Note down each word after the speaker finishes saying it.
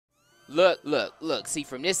Look, look, look. See,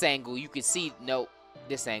 from this angle, you can see, nope,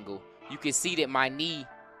 this angle. You can see that my knee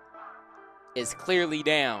is clearly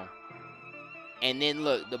down. And then,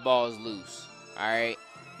 look, the ball's loose. All right?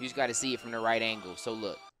 You just got to see it from the right angle. So,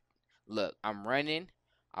 look. Look, I'm running.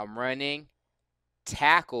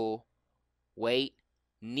 Tackle. Wait.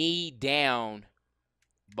 Knee down.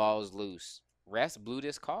 Ball's loose. Refs blew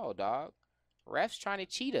this call, dog. Refs trying to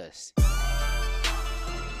cheat us.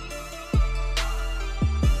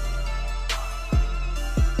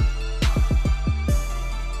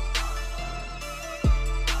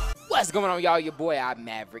 What's going on, y'all? Your boy, I'm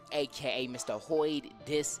Maverick, a.k.a. Mr. Hoyd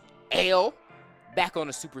this L. Back on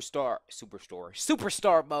the Superstar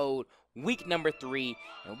mode, week number 3,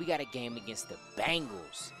 and we got a game against the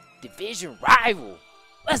Bengals, division rival.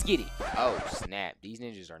 Let's get it. Oh, snap. These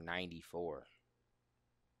ninjas are 94.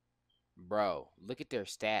 Bro, look at their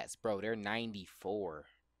stats, bro. They're 94.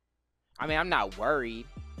 I mean, I'm not worried.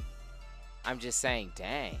 I'm just saying,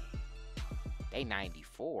 dang. They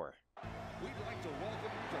 94. We'd like to welcome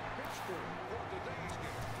to Pittsburgh for today's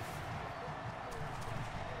game.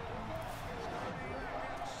 Starting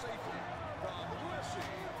at safety from USC,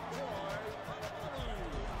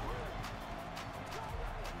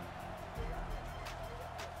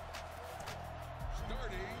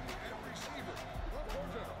 starting at receiver,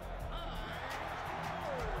 Roberto.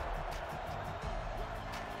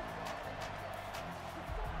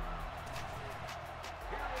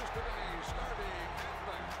 Here is today's starting at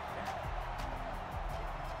back.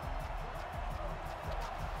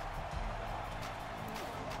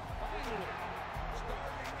 Finally,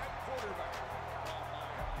 starting at quarterback,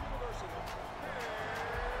 University,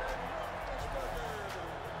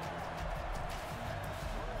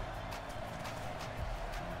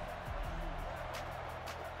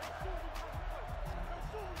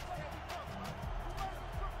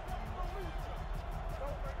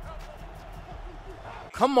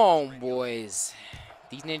 Come on, boys.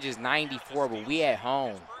 These ninjas 94, but we at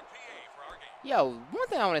home. Yo, one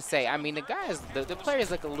thing I want to say, I mean, the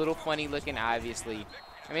players look a little funny looking, obviously.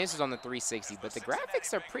 I mean, this is on the 360, but the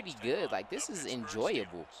graphics are pretty good. Like, this is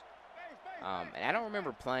enjoyable. And I don't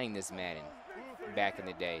remember playing this Madden back in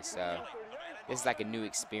the day, so this is like a new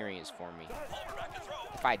experience for me.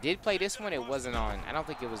 If I did play this one, it wasn't on, I don't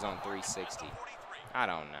think it was on 360. I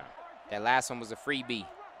don't know. That last one was a freebie.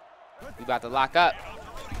 We about to lock up.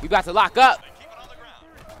 We about to lock up.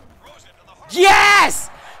 Yes!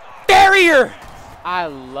 Barrier! I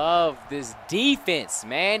love this defense,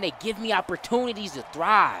 man. They give me opportunities to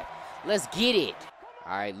thrive. Let's get it.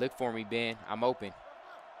 All right, look for me, Ben. I'm open.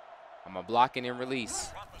 I'm a blocking and release.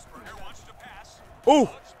 Ooh!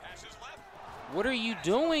 What are you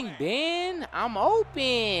doing, Ben? I'm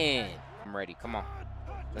open. I'm ready. Come on.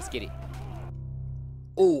 Let's get it.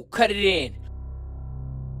 Ooh, cut it in.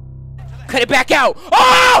 Cut it back out.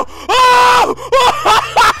 Oh! Oh!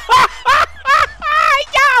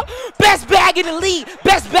 Yo! Best bag in the league.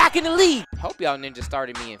 Best back in the league. Hope y'all ninjas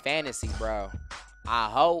started me in fantasy, bro. I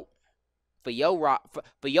hope. For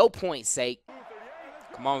your point's sake.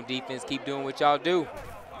 Come on, defense. Keep doing what y'all do.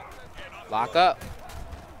 Lock up.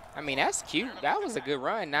 I mean, that's cute. That was a good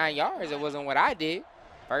run. 9 yards. It wasn't what I did.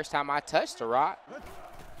 First time I touched the rock.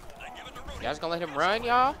 Y'all just gonna let him run,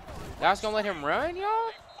 y'all? Y'all just gonna let him run,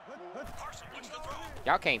 y'all?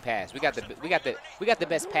 Y'all can't pass. We got the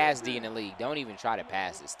best pass D in the league. Don't even try to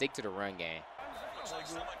pass it. Stick to the run game.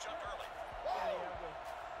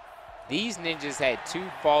 These ninjas had 2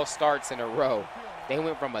 false starts in a row. They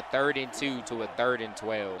went from a 3rd and 2 to a 3rd and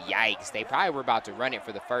 12. Yikes. They probably were about to run it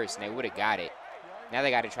for the first, and they would have got it. Now they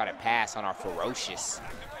got to try to pass on our ferocious,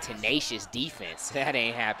 tenacious defense. That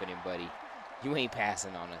ain't happening, buddy. You ain't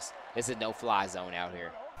passing on us. This is no-fly zone out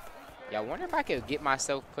here. Yeah, I wonder if I could get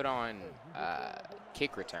myself put on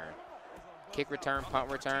kick return. Kick return,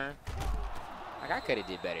 punt return. Like, I could have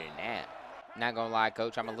did better than that. Not going to lie,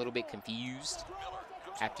 Coach, I'm a little bit confused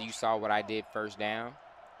after you saw what I did first down,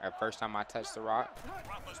 or first time I touched the rock.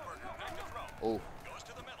 Ooh.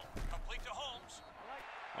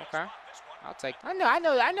 Okay. I'll take. I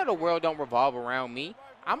know the world don't revolve around me.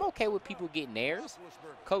 I'm okay with people getting theirs.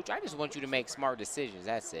 Coach, I just want you to make smart decisions.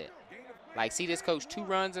 That's it. Like, see this, Coach, 2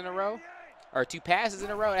 runs in a row? Or 2 passes in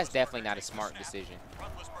a row? That's definitely not a smart decision.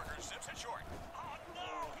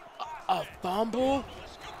 A fumble?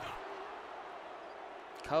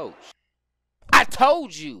 Coach. I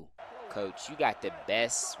told you. Coach, you got the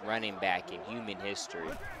best running back in human history.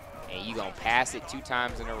 And you gonna pass it 2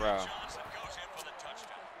 times in a row.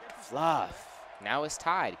 Fluff. Now it's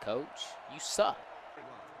tied, Coach. You suck.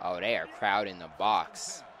 Oh, they are crowding the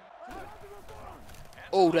box.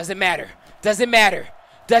 Oh, doesn't matter. Doesn't matter.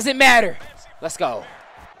 Doesn't matter. Let's go.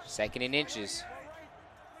 2nd and inches.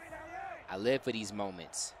 I live for these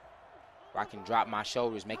moments where I can drop my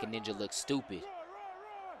shoulders, make a ninja look stupid.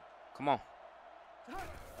 Come on.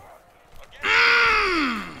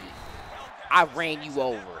 I ran you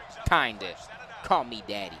over, kinda. Call me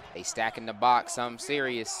daddy. They stacking the box, something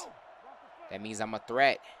serious. That means I'm a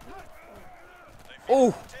threat.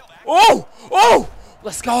 Oh, oh, oh!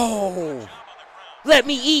 Let's go. Let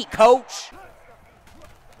me eat, coach.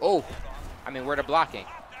 Oh, I mean, where the blocking?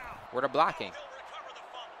 Where the blocking?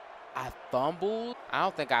 I fumbled? I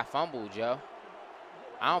don't think I fumbled, Joe.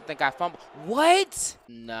 I don't think I fumbled. What?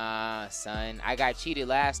 Nah, son. I got cheated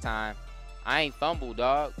last time. I ain't fumbled,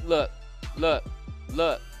 dog. Look, look,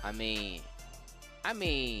 look. I mean,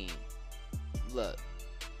 look.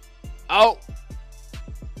 Oh.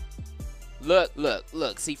 Look, look,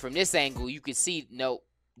 look. See, from this angle, you can see, nope,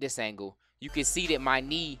 this angle. You can see that my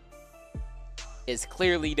knee is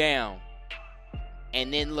clearly down.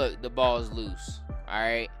 And then, look, the ball's loose. All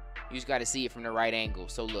right? You just got to see it from the right angle.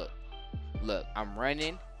 So, look. Look, I'm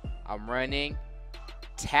running,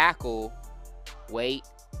 tackle, wait,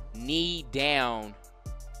 knee down,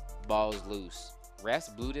 ball's loose.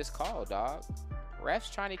 Refs blew this call, dog.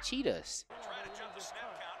 Refs trying to cheat us.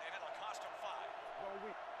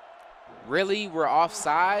 Really? We're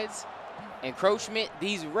offsides? Encroachment?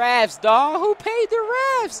 These refs, dog. Who paid the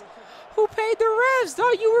refs? Who paid the refs,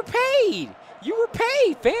 dog? You were paid. You were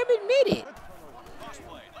paid, fam. Admit it.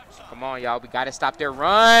 Come on, y'all. We got to stop their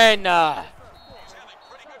run.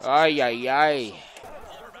 Ay, ay, ay.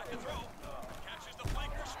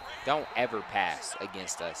 Don't ever pass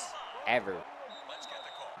against us. Ever.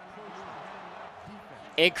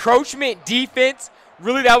 Encroachment defense?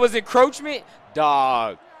 Really, that was encroachment?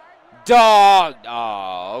 Dog. Dog.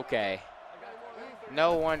 Oh, okay.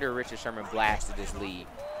 No wonder Richard Sherman blasted this league.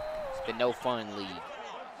 The no fun league.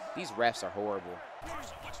 These refs are horrible.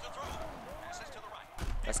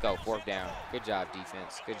 Let's go, 4th down. Good job,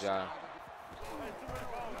 defense. Good job.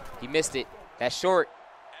 He missed it. That's short.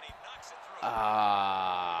 All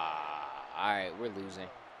right, we're losing.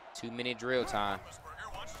 2-minute drill time.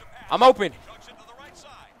 I'm open.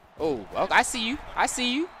 Oh, okay, I see you. I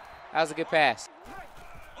see you. That was a good pass.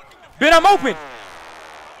 Ben, I'm open.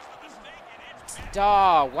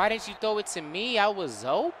 Dog, why didn't you throw it to me? I was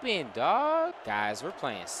open, dog. Guys, we're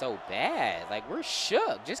playing so bad. Like, we're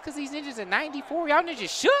shook. Just because these ninjas are 94, y'all ninjas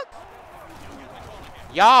shook?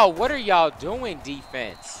 Y'all, what are y'all doing,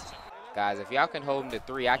 defense? Guys, if y'all can hold them to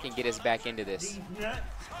 3, I can get us back into this.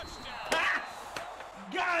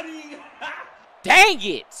 Dang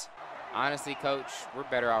it! Honestly, coach, we're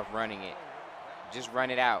better off running it. Just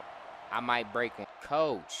run it out. I might break one.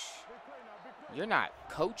 Coach, you're not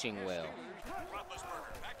coaching well.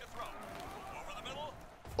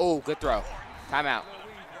 Oh, good throw. Timeout.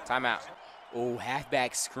 Timeout. Oh,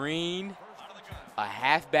 halfback screen. A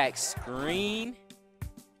halfback screen.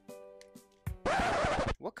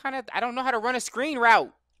 What kind of... I don't know how to run a screen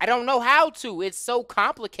route. I don't know how to. It's so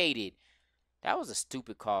complicated. That was a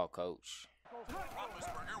stupid call, coach.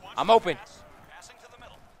 I'm open.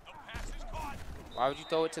 Why would you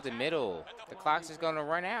throw it to the middle? The clock's just going to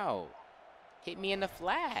run out. Hit me in the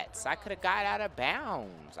flats. I could have got out of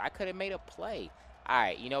bounds. I could have made a play. All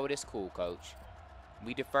right, you know what? It's cool, coach.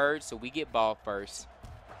 We deferred, so we get ball first.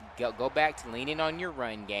 Go back to leaning on your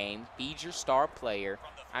run game. Feed your star player.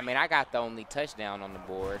 I mean, I got the only touchdown on the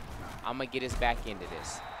board. I'm going to get us back into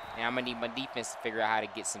this. And I'm going to need my defense to figure out how to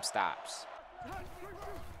get some stops.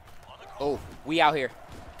 Oh, we out here.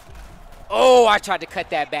 Oh, I tried to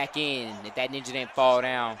cut that back in. If that ninja didn't fall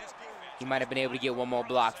down, he might have been able to get one more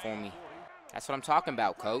block for me. That's what I'm talking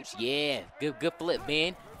about, coach. Yeah, good flip,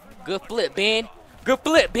 Ben. Good flip, Ben. Good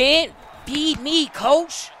flip, Ben. Feed me,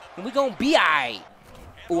 coach. And we going to be all right.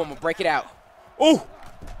 Oh, I'm going to break it out. Oh,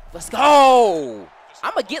 let's go.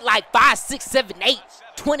 I'm going to get like 5, 6, 7, 8,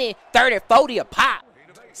 20, 30, 40 a pop.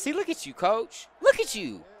 See, look at you, coach. Look at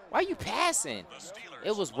you. Why are you passing?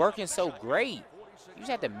 It was working so great. You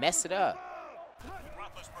just had to mess it up.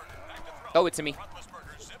 Throw it to me.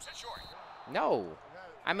 No.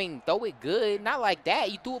 I mean, throw it good. Not like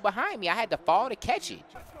that. You threw it behind me. I had to fall to catch it.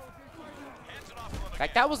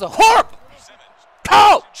 Like, that was a horrible.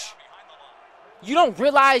 Coach! You don't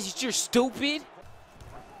realize that you're stupid?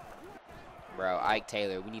 Bro, Ike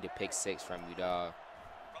Taylor, we need a pick 6 from you, dog.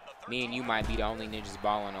 Me and you might be the only ninjas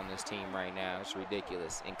balling on this team right now. It's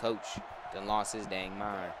ridiculous. And coach done lost his dang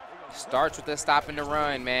mind. Starts with us stopping the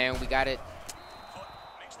run, man. We got it.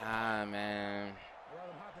 Ah, man.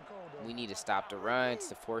 We need to stop the runs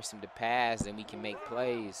to force him to pass, and we can make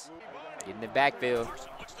plays. Get in the backfield.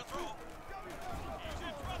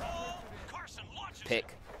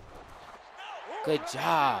 Pick. Good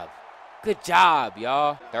job. Good job,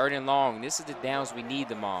 y'all. 3rd and long. This is the downs we need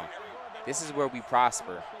them on. This is where we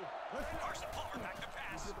prosper.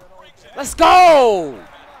 Let's go.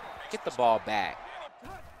 Get the ball back.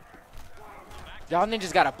 Y'all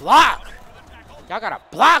ninjas got to block. Y'all got to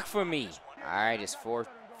block for me. All right, it's fourth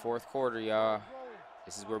quarter, y'all.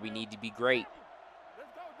 This is where we need to be great.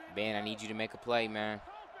 Ben, I need you to make a play, man.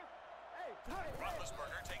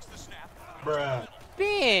 Bruh.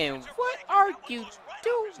 Ben, what are you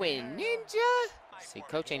doing, ninja? See,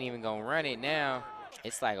 coach ain't even gonna run it now.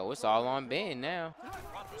 It's like, oh, it's all on Ben now.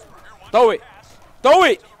 Throw it. Throw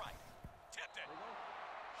it.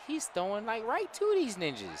 He's throwing like right to these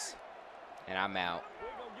ninjas. And I'm out.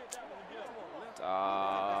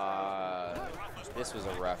 This was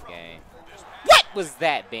a rough game. What was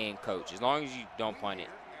that, Ben, coach? As long as you don't punt it.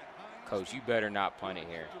 Coach, you better not punt it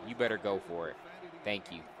here. You better go for it.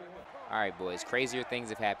 Thank you. All right, boys. Crazier things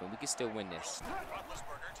have happened. We can still win this.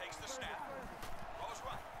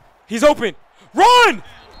 He's open. Run!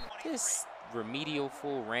 This remedial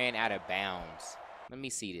fool ran out of bounds. Let me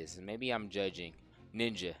see this. Maybe I'm judging.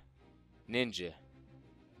 Ninja. Ninja.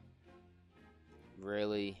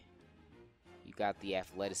 Really? You got the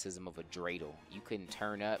athleticism of a dreidel. You couldn't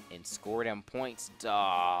turn up and score them points?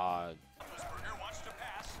 Dog.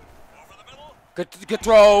 Good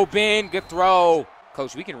throw, Ben. Good throw.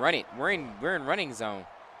 Coach, we can run it. We're in running zone.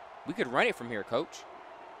 We could run it from here, coach.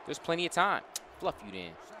 There's plenty of time. Fluff you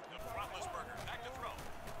then.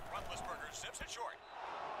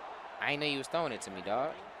 I didn't know you was throwing it to me,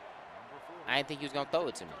 dog. I didn't think you was gonna throw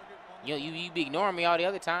it to me. You be ignoring me all the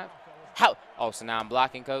other time. How? Oh, so now I'm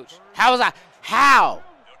blocking, coach. How was I? How?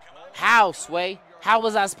 How, Sway? How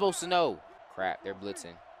was I supposed to know? Crap, they're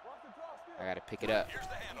blitzing. I gotta pick it up.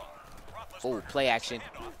 Oh, play action.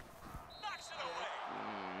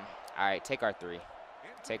 All right, take our 3.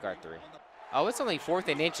 Take our 3. Oh, it's only 4th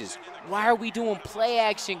and inches. Why are we doing play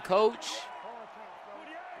action, coach?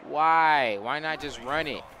 Why? Why not just run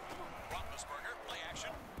it?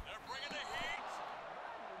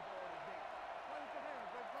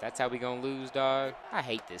 That's how we gonna lose, dog. I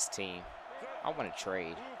hate this team. I want to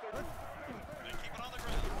trade.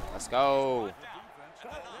 Let's go.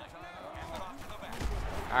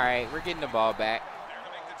 All right, we're getting the ball back.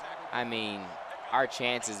 I mean, our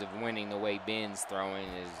chances of winning the way Ben's throwing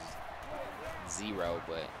is 0,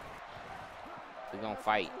 but we're gonna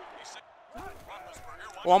fight.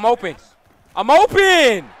 Oh, I'm open. I'm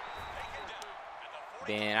open!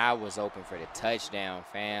 Ben, I was open for the touchdown,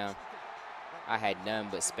 fam. I had none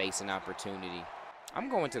but space and opportunity. I'm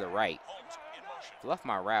going to the right. Fluff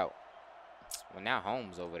my route. Well, now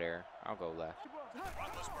Holmes over there. I'll go left.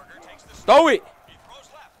 Throw it!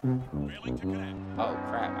 Oh,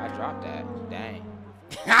 crap. I dropped that. Dang.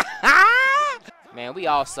 Man, we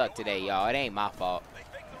all suck today, y'all. It ain't my fault.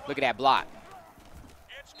 Look at that block.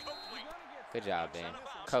 Good job, Ben.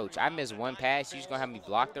 Coach, I missed 1 pass. You just going to have me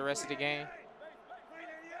block the rest of the game?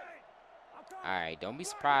 All right, don't be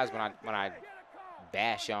surprised when I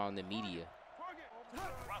bash y'all in the media.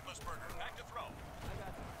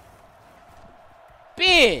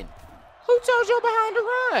 Ben, who told you behind the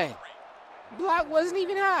run? Block wasn't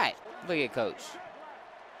even hot. Look at Coach.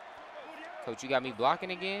 Coach, you got me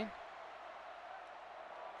blocking again?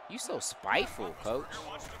 You so spiteful, Coach.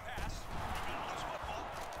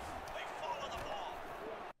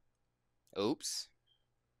 Oops.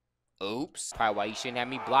 Oops. Probably why you shouldn't have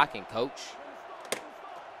me blocking, Coach.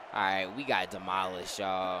 All right, we got demolished,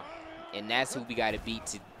 y'all. And that's who we got to beat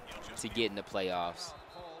to get in the playoffs.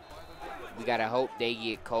 We got to hope they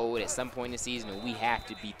get cold at some point in the season, and we have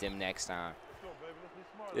to beat them next time.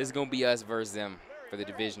 This is going to be us versus them for the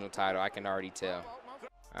divisional title. I can already tell.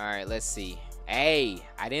 All right, let's see. Hey,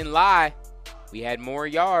 I didn't lie. We had more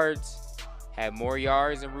yards. Had more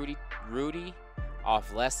yards than Rudy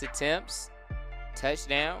off less attempts.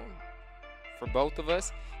 Touchdown for both of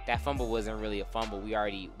us. That fumble wasn't really a fumble. We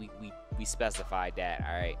specified that.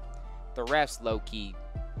 All right. The refs low-key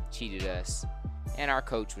cheated us, and our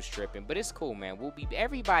coach was tripping. But it's cool, man.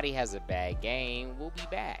 Everybody has a bad game. We'll be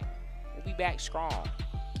back. We'll be back strong.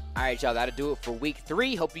 All right, y'all. That'll do it for week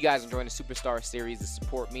 3. Hope you guys enjoying the Superstar Series. The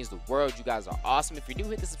support means the world. You guys are awesome. If you're new,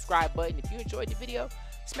 hit the subscribe button. If you enjoyed the video,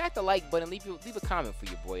 smack the like button. Leave a comment for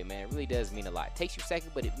your boy, man. It really does mean a lot. It takes you a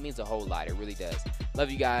second, but it means a whole lot. It really does. Love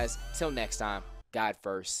you guys. Till next time. God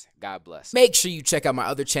first. God bless. Make sure you check out my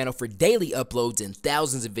other channel for daily uploads and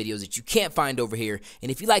thousands of videos that you can't find over here.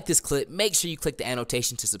 And if you like this clip, make sure you click the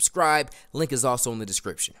annotation to subscribe. Link is also in the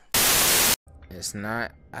description. It's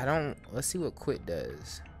not. Let's see what quit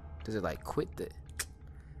does. Does it like quit the?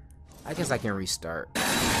 I guess I can restart.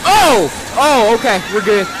 Oh! Oh! Oh, okay. We're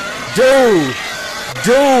good. Dude.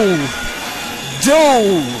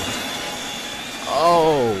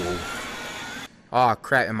 Oh. Oh,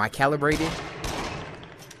 crap. Am I calibrated?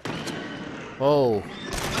 Oh.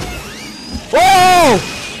 Oh!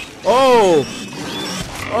 Oh!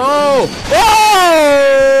 Oh!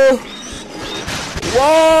 Oh!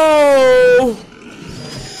 Whoa!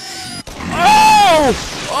 Oh!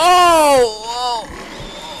 Oh! Oh!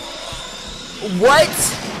 What?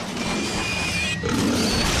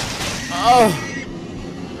 Oh!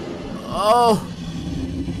 Oh!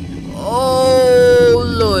 Oh,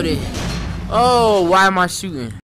 Lordy. Oh, why am I shooting?